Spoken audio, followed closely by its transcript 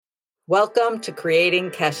Welcome to Creating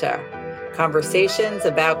Kesher, conversations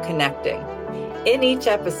about connecting. In each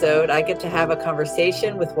episode, I get to have a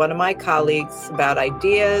conversation with one of my colleagues about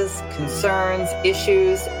ideas, concerns,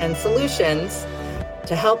 issues, and solutions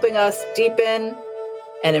to helping us deepen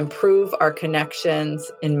and improve our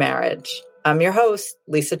connections in marriage. I'm your host,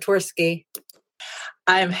 Lisa Twersky.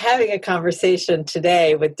 I'm having a conversation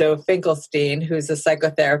today with Dov Finkelstein, who's a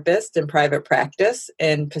psychotherapist in private practice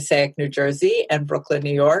in Passaic, New Jersey, and Brooklyn,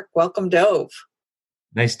 New York. Welcome, Dov.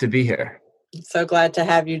 Nice to be here. I'm so glad to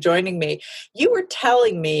have you joining me. You were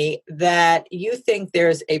telling me that you think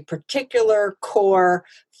there's a particular core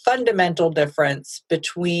fundamental difference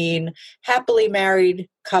between happily married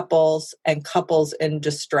couples and couples in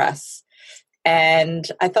distress. And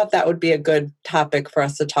I thought that would be a good topic for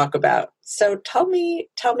us to talk about. So tell me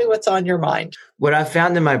what's on your mind. What I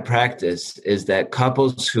found in my practice is that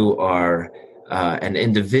couples who are and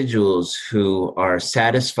individuals who are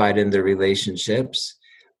satisfied in their relationships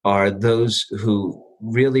are those who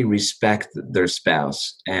really respect their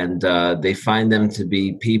spouse, and they find them to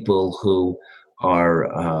be people who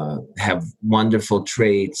are have wonderful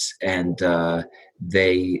traits, and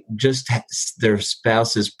they just their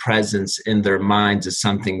spouse's presence in their minds is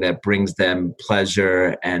something that brings them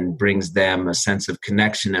pleasure and brings them a sense of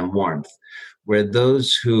connection and warmth. Where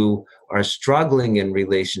those who are struggling in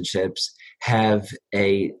relationships have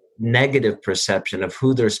a negative perception of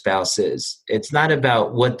who their spouse is. It's not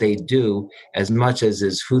about what they do as much as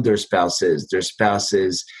is who their spouse is. Their spouse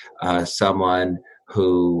is someone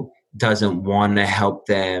who doesn't want to help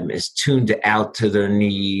them, is tuned out to their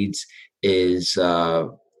needs, is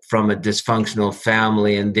from a dysfunctional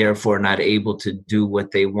family and therefore not able to do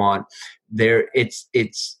what they want. It's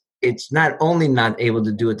not only not able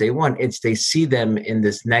to do what they want, it's they see them in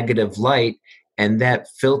this negative light, and that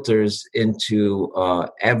filters into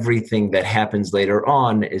everything that happens later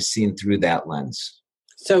on is seen through that lens.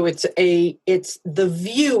 So it's the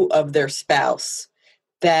view of their spouse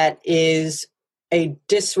that is a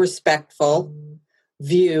disrespectful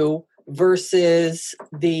view versus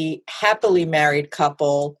the happily married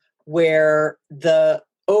couple where the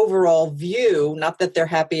overall view, not that they're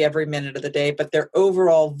happy every minute of the day, but their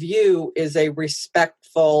overall view is a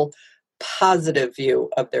respectful, positive view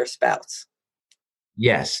of their spouse.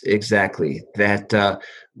 Yes, exactly. That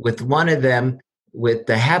with one of them, with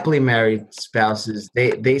the happily married spouses,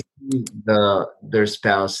 they see their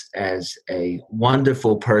spouse as a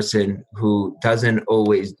wonderful person who doesn't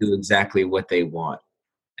always do exactly what they want.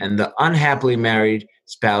 And the unhappily married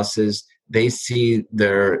spouses, they see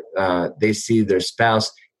their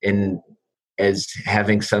spouse as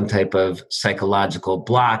having some type of psychological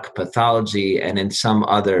block, pathology, and in some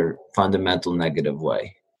other fundamental negative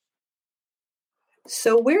way.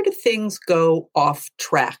 So where do things go off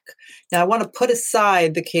track? Now, I want to put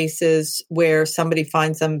aside the cases where somebody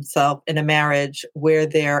finds themselves in a marriage where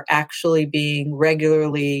they're actually being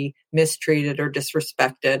regularly mistreated or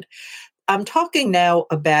disrespected. I'm talking now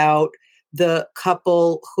about the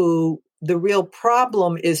couple who the real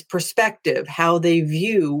problem is perspective, how they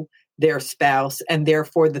view their spouse and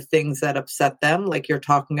therefore the things that upset them, like you're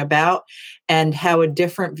talking about, and how a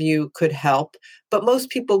different view could help. But most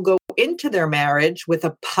people go into their marriage with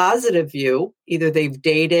a positive view. Either they've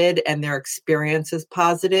dated and their experience is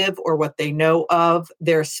positive, or what they know of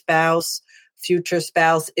their spouse, future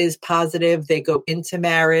spouse, is positive. They go into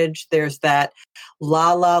marriage. There's that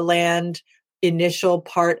la la land initial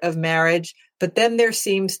part of marriage. But then there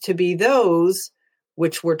seems to be those,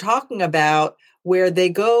 which we're talking about, where they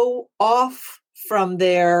go off from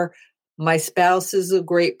their, my spouse is a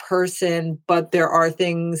great person, but there are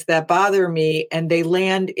things that bother me, and they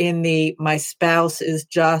land in the, my spouse is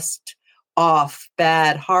just off,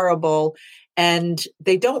 bad, horrible, and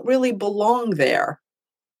they don't really belong there.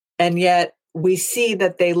 And yet we see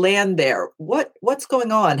that they land there. What's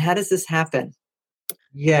going on? How does this happen?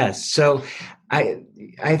 Yes. So I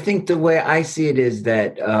think the way I see it is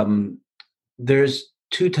that there's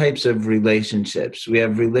two types of relationships. We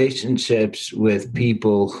have relationships with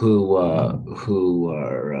people who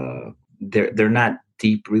are they're not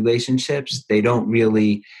deep relationships. They don't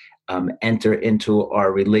really enter into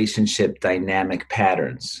our relationship dynamic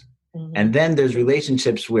patterns. Mm-hmm. And then there's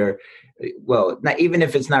relationships where, well, not even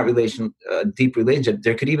if it's not deep relationship,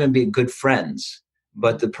 there could even be good friends,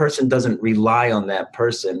 but the person doesn't rely on that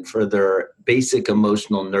person for their basic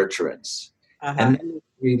emotional nurturance. Uh-huh. And then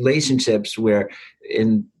relationships where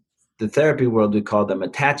in the therapy world, we call them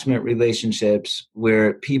attachment relationships,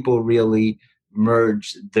 where people really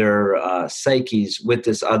merge their psyches with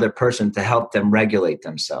this other person to help them regulate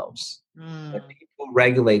themselves. And people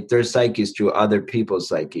regulate their psyches through other people's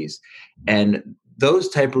psyches. And those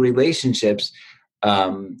type of relationships,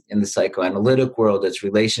 in the psychoanalytic world, it's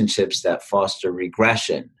relationships that foster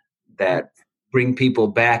regression, that bring people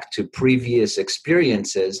back to previous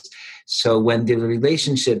experiences. So when the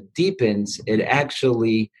relationship deepens, it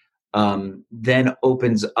actually then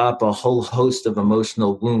opens up a whole host of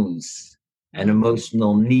emotional wounds and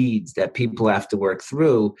emotional needs that people have to work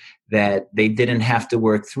through that they didn't have to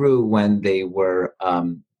work through when they were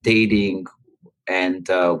dating and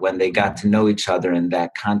when they got to know each other in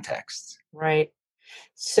that context. Right.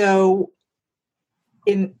 So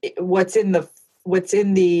in what's in the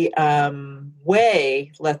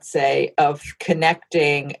way, let's say, of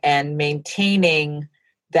connecting and maintaining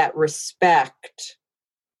that respect,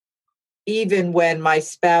 even when my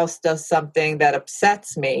spouse does something that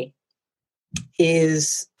upsets me,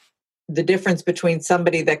 is the difference between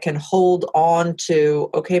somebody that can hold on to,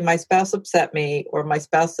 okay, my spouse upset me or my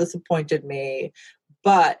spouse disappointed me,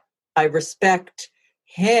 but I respect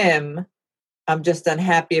him. I'm just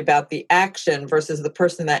unhappy about the action, versus the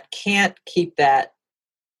person that can't keep that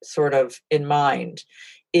sort of in mind,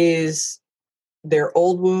 is their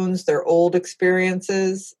old wounds, their old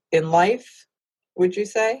experiences in life, would you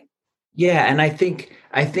say? Yeah, and I think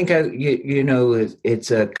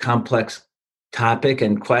it's a complex topic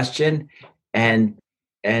and question, and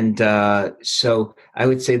so I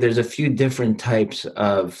would say there's a few different types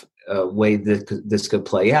of way this could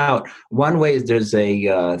play out. One way is there's a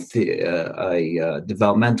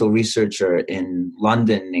developmental researcher in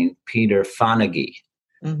London named Peter Fonagy,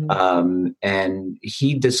 and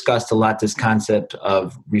he discussed a lot this concept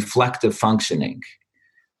of reflective functioning.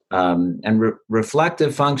 And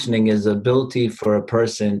reflective functioning is the ability for a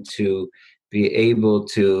person to be able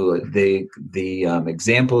to, the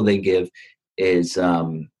example they give is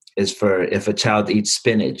for if a child eats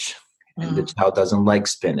spinach and the child doesn't like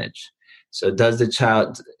spinach. So is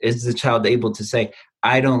the child able to say,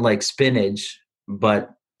 I don't like spinach,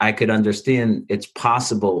 but I could understand it's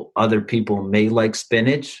possible other people may like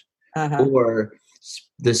spinach, or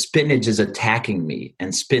the spinach is attacking me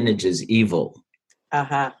and spinach is evil.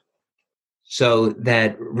 So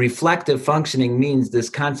that reflective functioning means this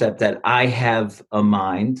concept that I have a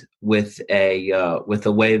mind with a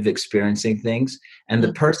way of experiencing things, and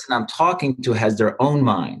the person I'm talking to has their own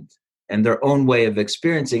mind and their own way of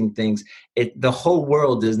experiencing things. The whole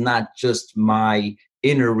world is not just my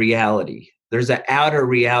inner reality. There's an outer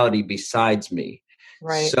reality besides me.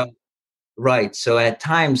 Right. Right. So at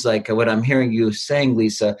times, like what I'm hearing you saying,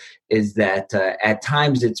 Lisa, is that at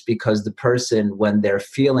times it's because the person, when they're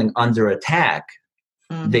feeling under attack,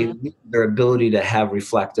 they lose their ability to have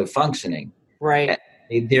reflective functioning. Right.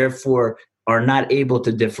 They therefore are not able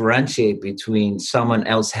to differentiate between someone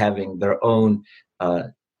else having their own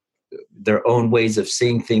ways of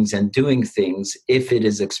seeing things and doing things if it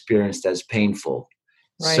is experienced as painful.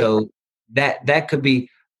 Right. So that could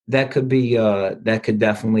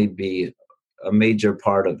definitely be a major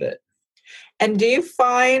part of it. And do you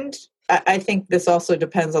find, I think this also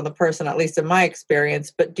depends on the person, at least in my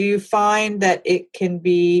experience, but do you find that it can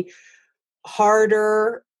be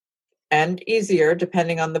harder and easier,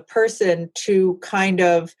 depending on the person, to kind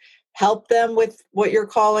of help them with what you're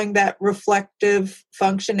calling that reflective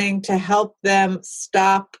functioning, to help them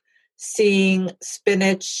stop seeing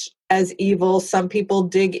spinach as evil? Some people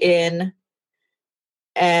dig in,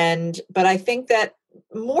 but I think that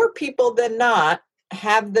more people than not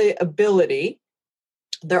have the ability.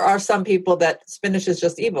 There are some people that spinach is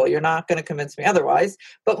just evil. You're not going to convince me otherwise.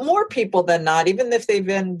 But more people than not, even if they've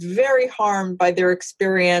been very harmed by their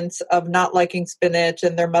experience of not liking spinach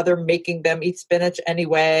and their mother making them eat spinach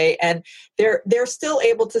anyway, and they're still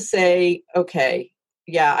able to say, okay,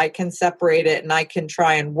 yeah, I can separate it and I can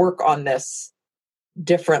try and work on this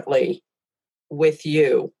differently with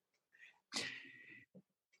you.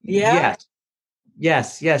 Yeah.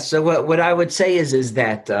 Yes. So what I would say is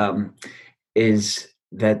that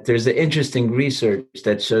there's an interesting research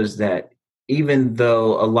that shows that even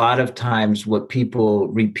though a lot of times what people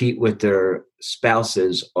repeat with their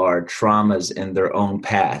spouses are traumas in their own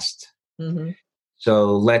past.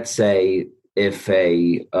 So let's say if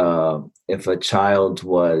a child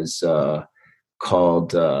was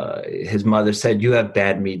called, his mother said, you have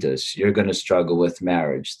bad midas, you're going to struggle with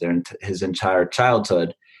marriage his entire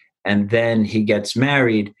childhood. And then he gets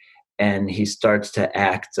married and he starts to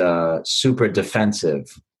act super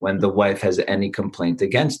defensive when the wife has any complaint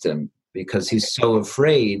against him, because he's so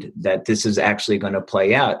afraid that this is actually going to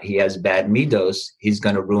play out. He has bad midos. He's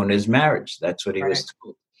going to ruin his marriage. That's what he was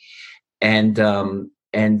told. And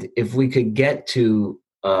if we could get to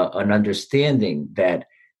an understanding that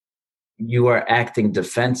you are acting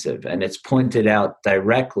defensive, and it's pointed out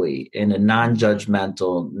directly in a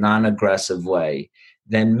non-judgmental, non-aggressive way,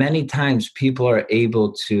 then many times people are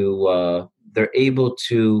able to they're able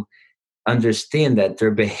to understand that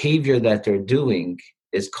their behavior that they're doing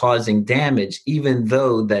is causing damage, even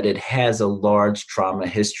though that it has a large trauma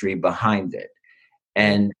history behind it.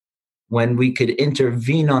 And when we could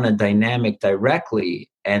intervene on a dynamic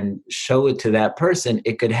directly and show it to that person,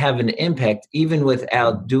 it could have an impact even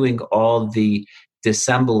without doing all the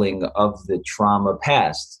dissembling of the trauma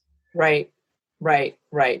past. Right.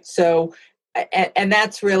 So, and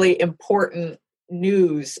that's really important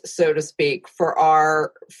news, so to speak,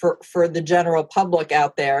 for for the general public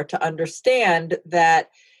out there to understand that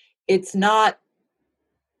it's not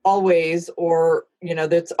always, or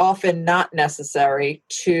that's often not necessary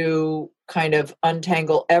to kind of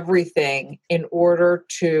untangle everything in order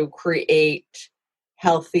to create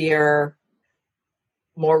healthier,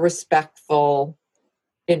 more respectful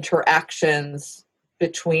interactions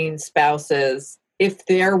between spouses if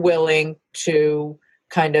they're willing to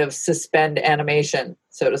kind of suspend animation,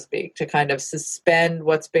 so to speak, to kind of suspend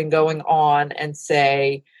what's been going on and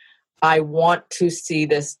say, I want to see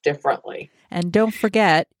this differently. And don't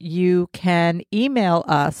forget, you can email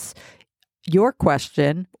us your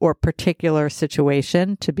question or particular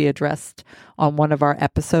situation to be addressed on one of our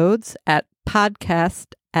episodes at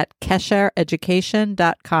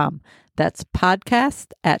podcast@keshereducation.com. That's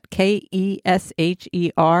podcast at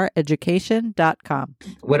KESHER education.com.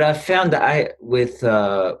 What I've found with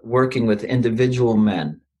working with individual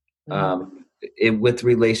men with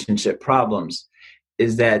relationship problems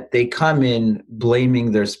is that they come in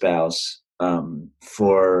blaming their spouse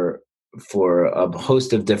for a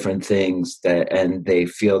host of different things, and they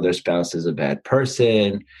feel their spouse is a bad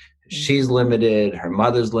person. She's limited, her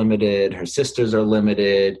mother's limited, her sisters are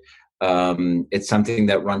limited. It's something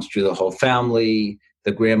that runs through the whole family.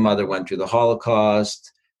 The grandmother went through the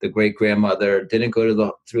Holocaust. The great-grandmother didn't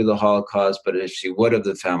go through the Holocaust, but if she would have,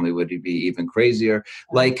 the family would be even crazier.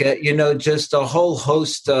 Like, just a whole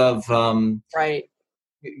host of, right.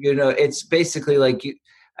 It's basically like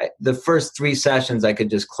the first 3 sessions, I could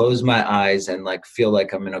just close my eyes and like feel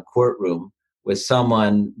like I'm in a courtroom with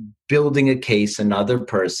someone building a case, another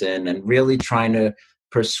person, and really trying to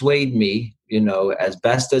persuade me, as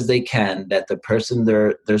best as they can, that the person,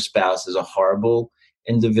 their spouse, is a horrible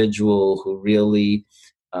individual who really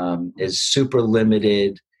is super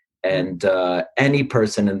limited, and any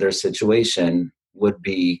person in their situation would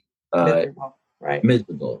be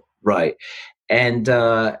miserable. Right. And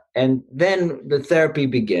then the therapy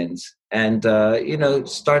begins, and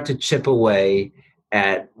start to chip away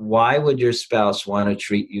at why would your spouse want to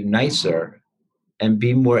treat you nicer and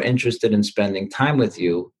be more interested in spending time with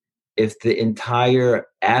you if the entire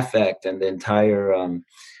affect and the entire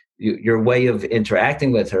your way of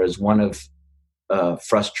interacting with her is one of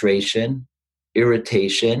frustration,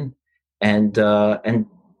 irritation, and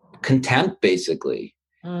contempt, basically.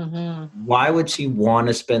 Mm-hmm. Why would she want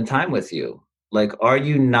to spend time with you? Like, are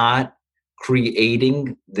you not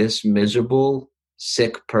creating this miserable,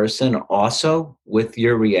 sick person also with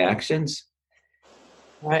your reactions?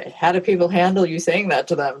 Right. How do people handle you saying that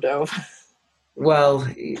to them, Dove? Well,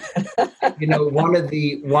 one of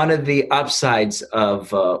the upsides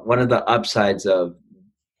of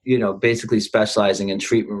basically specializing in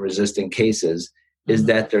treatment-resistant cases is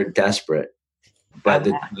that they're desperate by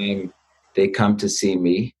the time they come to see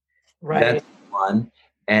me. Right. That's one.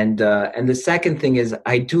 And the second thing is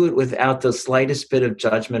I do it without the slightest bit of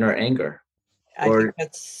judgment or anger. I think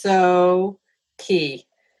that's so key,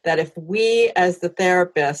 that if we as the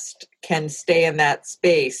therapist can stay in that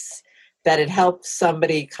space, that it helps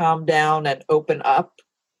somebody calm down and open up,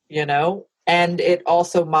 and it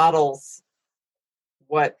also models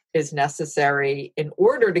what is necessary in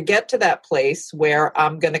order to get to that place where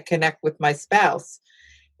I'm going to connect with my spouse.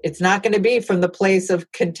 It's not going to be from the place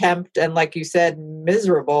of contempt and, like you said,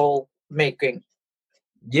 miserable making.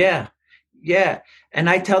 Yeah. And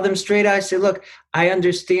I tell them straight out, I say, look, I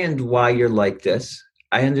understand why you're like this.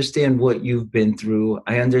 I understand what you've been through.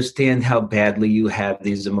 I understand how badly you have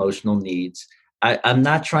these emotional needs. I'm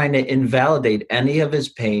not trying to invalidate any of his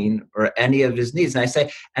pain or any of his needs. And I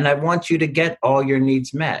say, and I want you to get all your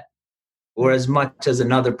needs met, or as much as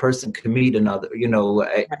another person can meet another.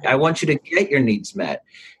 I want you to get your needs met.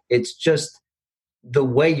 It's just the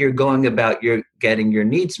way you're going about getting your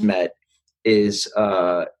needs met is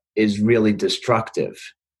really destructive.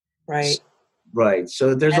 Right. Right.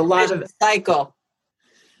 So there's a lot of cycle.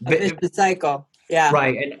 A vicious cycle. Yeah.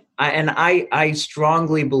 Right. And I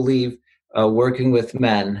strongly believe working with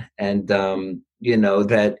men, and that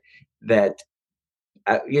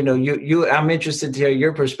I'm interested to hear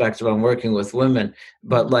your perspective on working with women,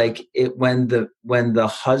 but like when the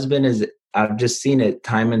husband is, I've just seen it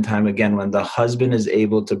time and time again, when the husband is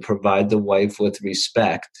able to provide the wife with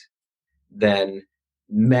respect, then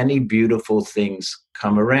many beautiful things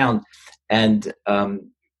come around. And,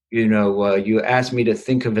 you asked me to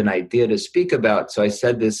think of an idea to speak about. So I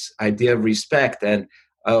said this idea of respect, and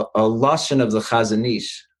a lashon of the Chazon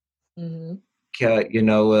Ish, Mm-hmm.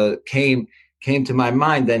 Came to my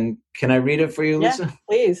mind. And can I read it for you, Lisa? Yeah,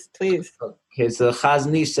 please. Okay, so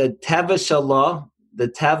Chazon Ish said, Teva Shalah, the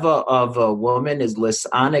Teva of a woman is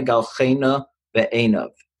Lisaneg al Chena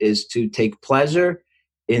Be'enav, is to take pleasure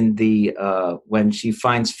in the when she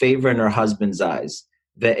finds favor in her husband's eyes.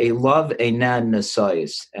 Ve'elav Einan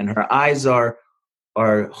Nasayis, and her eyes are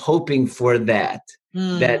hoping for that.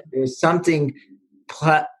 That there's something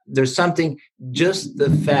just the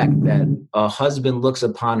fact that a husband looks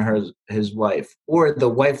upon his wife, or the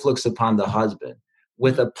wife looks upon the husband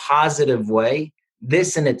with a positive way,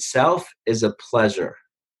 this in itself is a pleasure.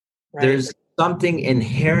 Right. There's something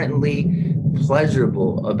inherently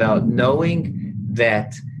pleasurable about knowing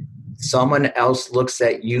that someone else looks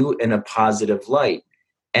at you in a positive light.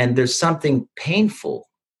 And there's something painful,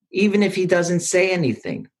 even if he doesn't say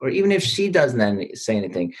anything, or even if she doesn't say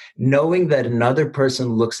anything, knowing that another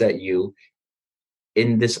person looks at you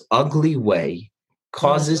in this ugly way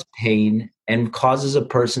causes pain, and causes a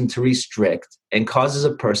person to restrict, and causes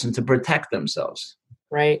a person to protect themselves.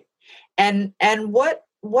 Right. And what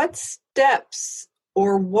steps,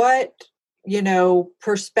 or what,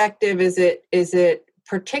 perspective is it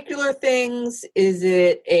particular things? Is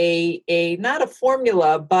it a not a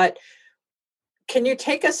formula, but can you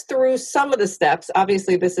take us through some of the steps?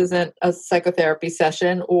 Obviously, this isn't a psychotherapy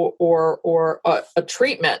session or a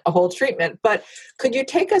treatment, a whole treatment, but could you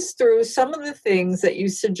take us through some of the things that you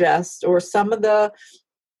suggest, or some of the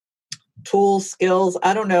tools, skills,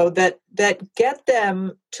 I don't know, that get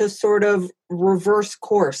them to sort of reverse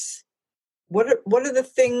course? What are the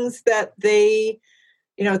things that they,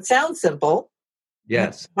 it sounds simple.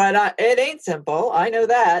 Yes. But it ain't simple. I know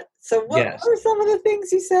that. So what are some of the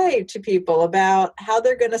things you say to people about how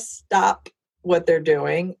they're going to stop what they're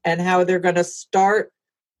doing and how they're going to start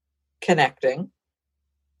connecting?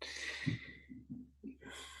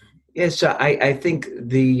 Yes, so I think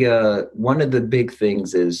the one of the big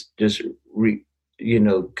things is just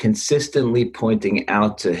consistently pointing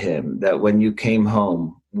out to him that when you came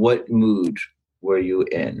home, what mood were you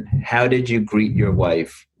in? How did you greet your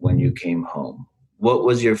wife when you came home? What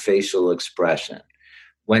was your facial expression?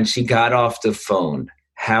 When she got off the phone,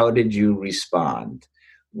 how did you respond?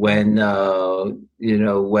 When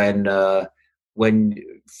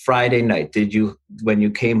Friday night, when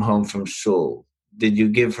you came home from shul, did you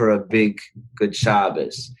give her a big good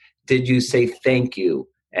Shabbos? Did you say thank you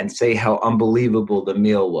and say how unbelievable the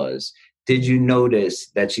meal was? Did you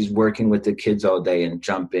notice that she's working with the kids all day and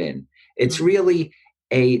jump in? It's really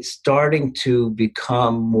starting to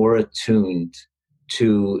become more attuned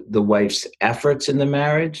to the wife's efforts in the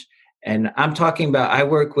marriage. And I'm talking about, I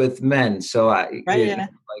work with men, so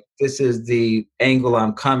this is the angle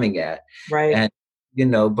I'm coming at. Right. And,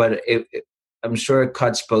 but I'm sure it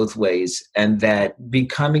cuts both ways, and that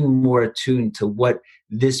becoming more attuned to what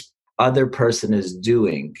this other person is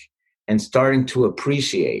doing and starting to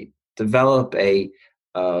develop a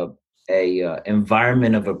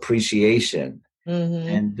environment of appreciation. Mm-hmm.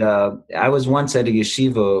 And I was once at a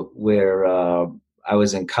yeshiva where I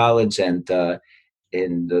was in college, and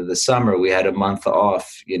in the summer we had a month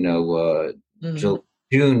off.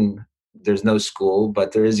 June there's no school,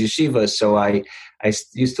 but there is yeshiva. So I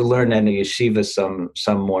used to learn at a yeshiva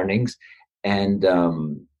some mornings, and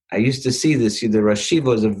I used to see this. The Rosh Yeshiva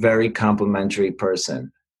was a very complimentary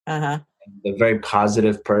person, a very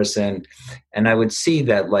positive person, and I would see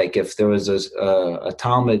that, like, if there was a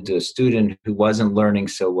Talmud, a student who wasn't learning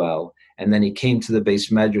so well, and then he came to the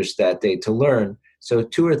Beis Medrash that day to learn. So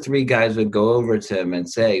 2 or 3 guys would go over to him and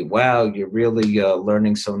say, "Wow, you're really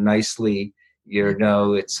learning so nicely.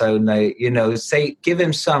 It's so nice." Give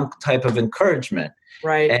him some type of encouragement.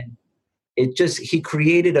 Right. And he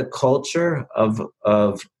created a culture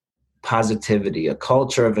of positivity, a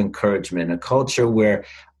culture of encouragement, a culture where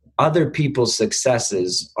other people's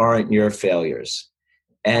successes aren't your failures.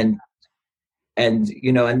 And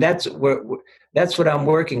that's what I'm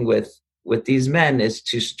working with these men, is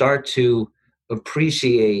to start to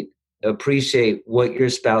appreciate what your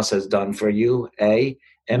spouse has done for you, A,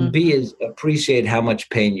 and B is appreciate how much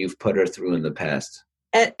pain you've put her through in the past.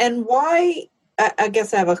 And why, I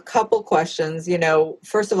guess I have a couple questions.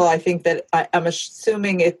 First of all, I think that I'm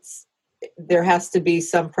assuming there has to be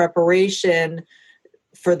some preparation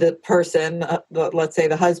for the person, let's say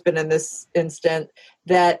the husband in this instant,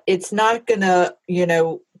 that it's not going to,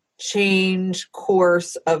 change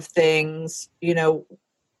course of things,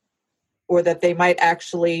 or that they might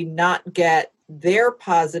actually not get their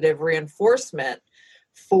positive reinforcement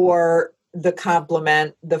for the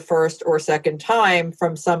compliment the first or second time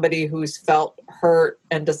from somebody who's felt hurt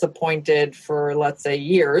and disappointed for, let's say,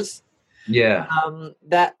 years. Yeah.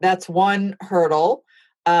 That's one hurdle.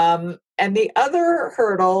 And the other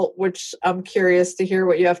hurdle, which I'm curious to hear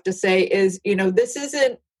what you have to say, is, this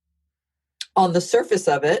isn't on the surface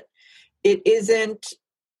of it. It isn't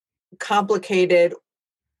complicated.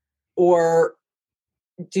 Or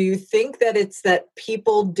do you think that it's that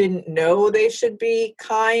people didn't know they should be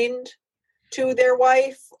kind to their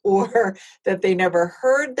wife, or that they never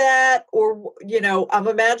heard that? Or, I'm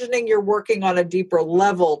imagining you're working on a deeper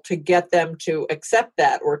level to get them to accept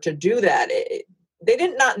that or to do that. They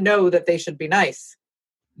did not know that they should be nice.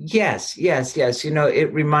 Yes.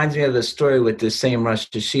 It reminds me of the story with the same Rosh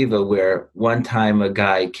Hashiva where one time a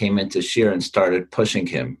guy came into Shir and started pushing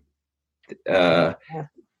him.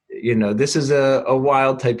 This is a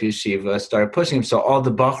wild type yeshiva, started pushing him. So all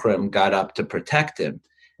the Bachrim got up to protect him.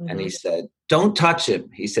 Mm-hmm. And he said, don't touch him.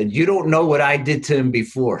 He said, you don't know what I did to him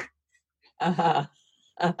before. So,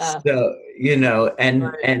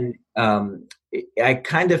 right. I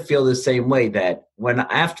kind of feel the same way that when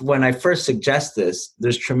I first suggest this,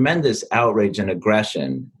 there's tremendous outrage and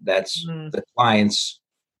aggression that's the clients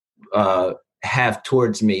have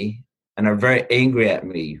towards me and are very angry at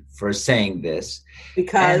me for saying this.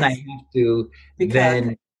 And I have to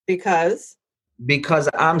because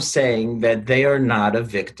I'm saying that they are not a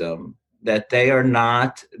victim, that they are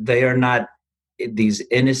not these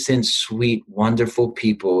innocent, sweet, wonderful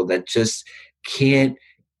people that just can't,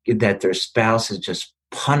 that their spouse is just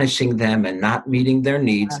punishing them and not meeting their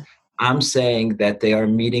needs. Yeah. I'm saying that they are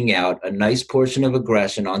meting out a nice portion of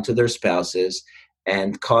aggression onto their spouses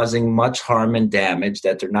and causing much harm and damage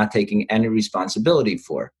that they're not taking any responsibility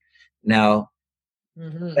for. Now,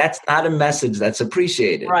 that's not a message that's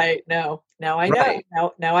appreciated. Right. No, I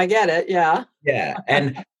know. Now I get it. Yeah. Yeah.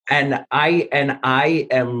 And I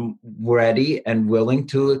am ready and willing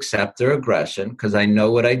to accept their aggression because I know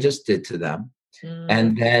what I just did to them.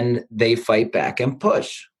 And then they fight back and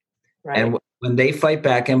push. Right. And when they fight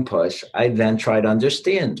back and push, I then try to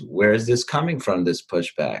understand, where is this coming from, this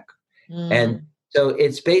pushback? And so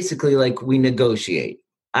it's basically like we negotiate.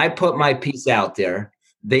 I put my piece out there.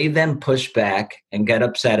 They then push back and get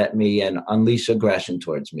upset at me and unleash aggression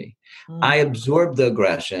towards me. I absorb the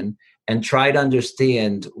aggression and try to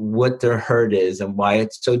understand what their hurt is and why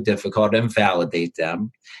it's so difficult and validate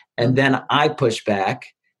them. And then I push back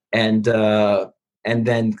and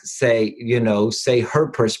then say her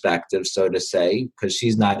perspective, so to say, because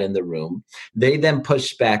she's not in the room. They then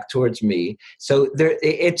push back towards me. So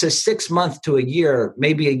it's a 6 month to a year,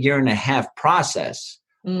 maybe a year and a half process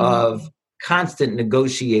of constant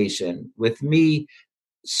negotiation with me,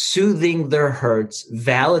 soothing their hurts,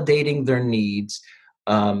 validating their needs,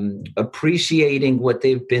 appreciating what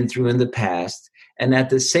they've been through in the past, and at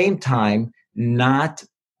the same time, not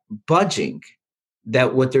budging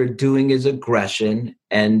that what they're doing is aggression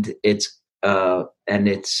and it's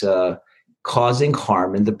causing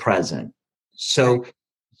harm in the present. So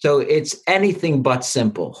it's anything but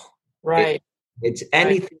simple. Right. It's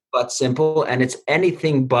anything but simple, and it's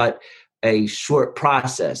anything but a short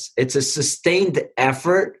process. It's a sustained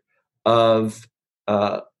effort of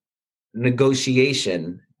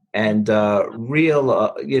negotiation and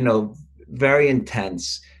real, very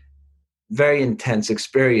intense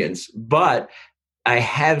experience. But I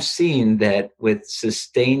have seen that with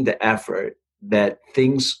sustained effort that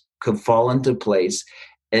things could fall into place.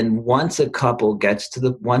 And once a couple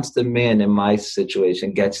once the man in my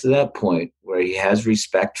situation gets to that point where he has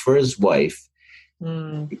respect for his wife,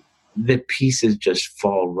 the pieces just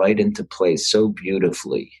fall right into place so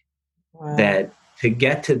beautifully. Wow. That to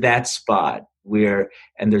get to that spot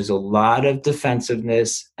and there's a lot of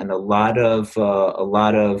defensiveness and a lot of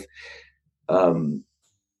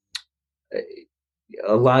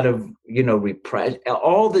repress,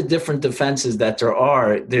 all the different defenses that there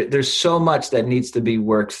are. There's so much that needs to be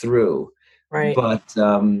worked through. Right. But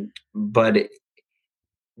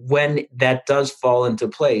when that does fall into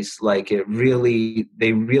place, like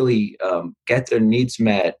they really get their needs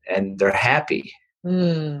met and they're happy.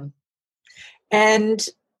 And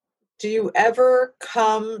do you ever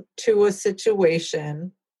come to a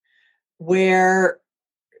situation where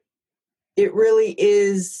it really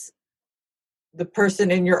is the person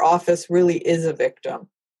in your office really is a victim,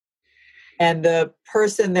 and the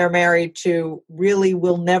person they're married to really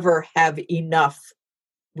will never have enough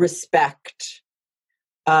respect,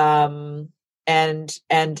 and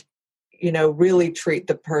really treat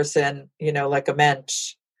the person, like a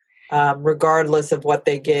mensch, regardless of what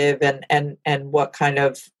they give and what kind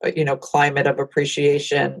of climate of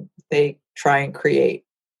appreciation they try and create.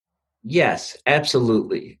 Yes,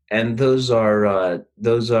 absolutely. And those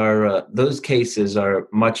cases are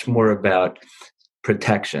much more about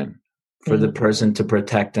protection, for the person to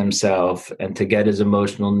protect himself and to get his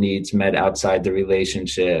emotional needs met outside the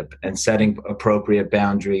relationship and setting appropriate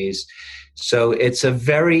boundaries. So it's a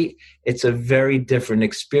very different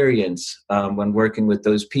experience when working with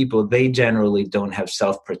those people. They generally don't have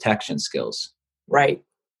self-protection skills. Right.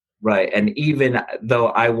 Right. And even though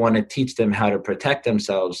I want to teach them how to protect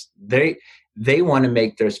themselves, they want to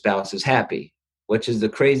make their spouses happy, which is the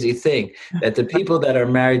crazy thing, that the people that are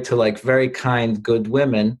married to like very kind, good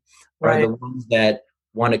women are the ones that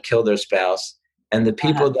want to kill their spouse. And the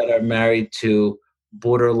people that are married to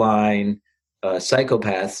borderline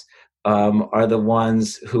psychopaths are the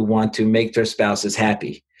ones who want to make their spouses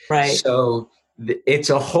happy. Right. So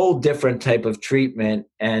it's a whole different type of treatment.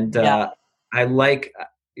 And I like...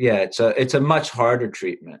 Yeah, it's a much harder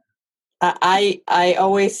treatment. I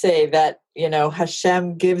always say that,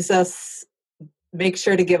 Hashem makes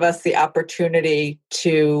sure to give us the opportunity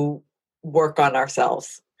to work on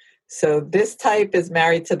ourselves. So this type is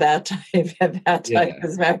married to that type, and that type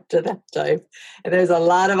is married to that type. And there's a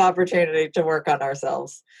lot of opportunity to work on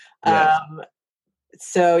ourselves. Yes.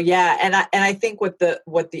 And I think what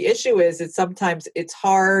the issue is sometimes it's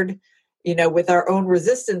hard, with our own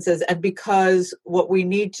resistances, and because what we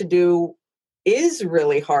need to do is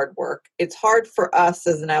really hard work. It's hard for us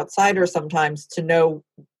as an outsider sometimes to know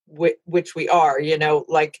which we are,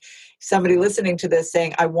 like somebody listening to this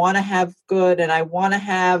saying, I want to have good, and I want to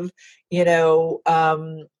have,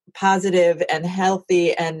 positive and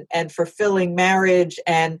healthy and fulfilling marriage.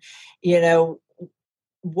 And,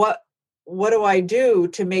 what do I do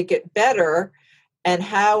to make it better? And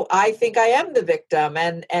how I think I am the victim,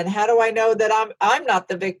 and how do I know that I'm not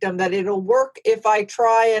the victim, that it'll work if I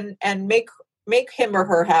try and make him or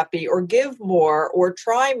her happy, or give more, or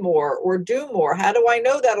try more, or do more? How do I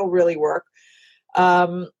know that'll really work?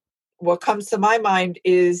 What comes to my mind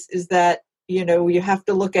is that, you have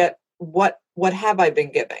to look at what have I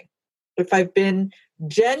been giving? If I've been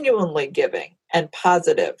genuinely giving and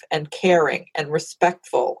positive and caring and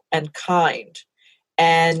respectful and kind,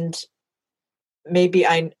 and maybe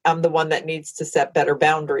I'm the one that needs to set better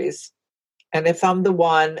boundaries. And if I'm the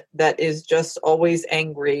one that is just always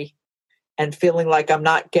angry and feeling like I'm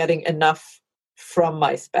not getting enough from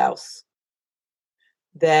my spouse,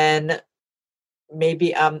 then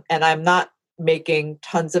maybe I'm not making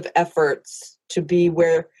tons of efforts to be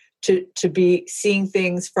to be seeing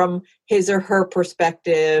things from his or her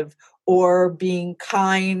perspective, or being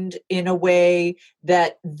kind in a way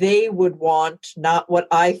that they would want, not what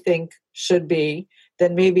I think should be.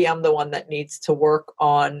 Then maybe I'm the one that needs to work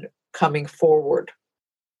on coming forward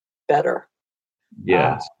better.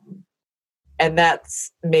 Yes. And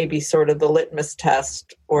that's maybe sort of the litmus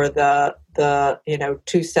test, or the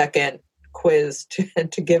 2-second quiz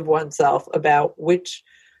to give oneself about which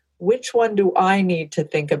one do I need to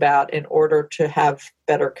think about in order to have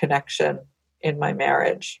better connection in my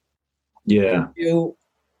marriage. Yeah. In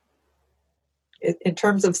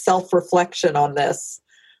terms of self-reflection on this,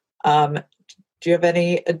 do you have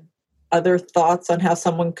any other thoughts on how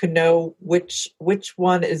someone could know which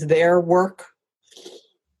one is their work?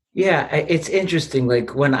 Yeah, it's interesting.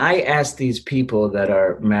 Like when I ask these people that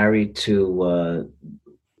are married to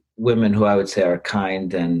women who I would say are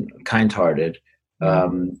kind and kind-hearted,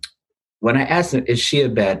 when I ask them, is she a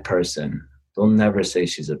bad person? They'll never say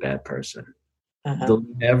she's a bad person. They'll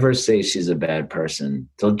never say she's a bad person.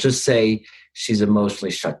 They'll just say she's emotionally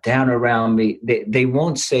shut down around me. They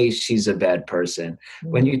won't say she's a bad person.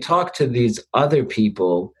 When you talk to these other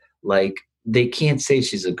people, like they can't say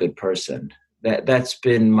she's a good person. That's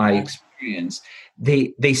been my experience.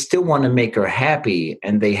 They still want to make her happy,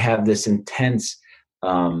 and they have this intense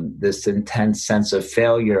sense of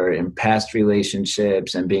failure in past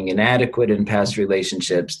relationships and being inadequate in past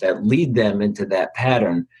relationships that lead them into that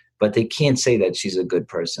pattern. But they can't say that she's a good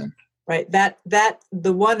person. Right. That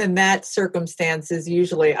the one in that circumstance is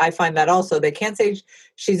usually, I find that also, they can't say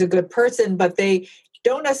she's a good person, but they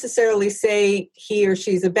don't necessarily say he or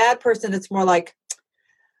she's a bad person. It's more like,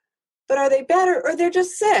 but are they better, or they're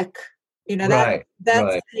just sick?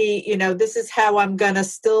 That's the, this is how I'm going to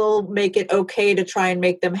still make it okay to try and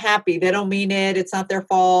make them happy. They don't mean it. It's not their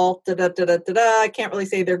fault. I can't really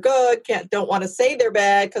say they're good. Don't want to say they're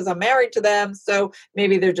bad because I'm married to them. So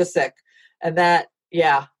maybe they're just sick. And that,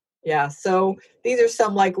 Yeah. So these are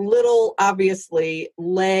some like little, obviously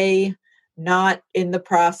lay, not in the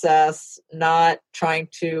process, not trying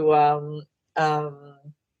to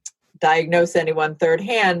diagnose anyone third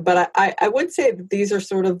hand. But I would say that these are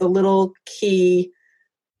sort of the little key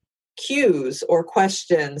cues or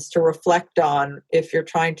questions to reflect on if you're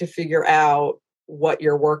trying to figure out what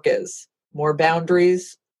your work is. More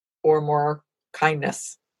boundaries or more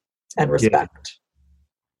kindness and respect.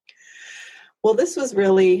 Yeah. Well, this was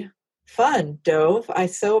really fun, Dov. I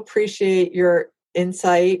so appreciate your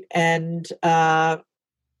insight and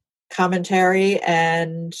commentary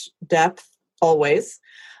and depth always.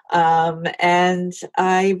 And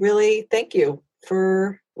I really thank you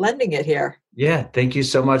for lending it here. Yeah, thank you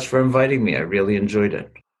so much for inviting me. I really enjoyed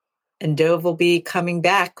it. And Dov will be coming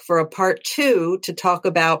back for a part 2 to talk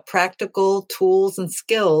about practical tools and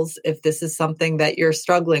skills if this is something that you're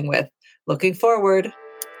struggling with. Looking forward.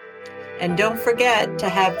 And don't forget to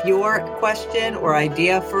have your question or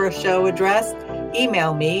idea for a show addressed.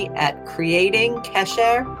 Email me at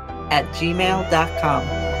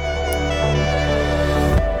creatingkesher@gmail.com.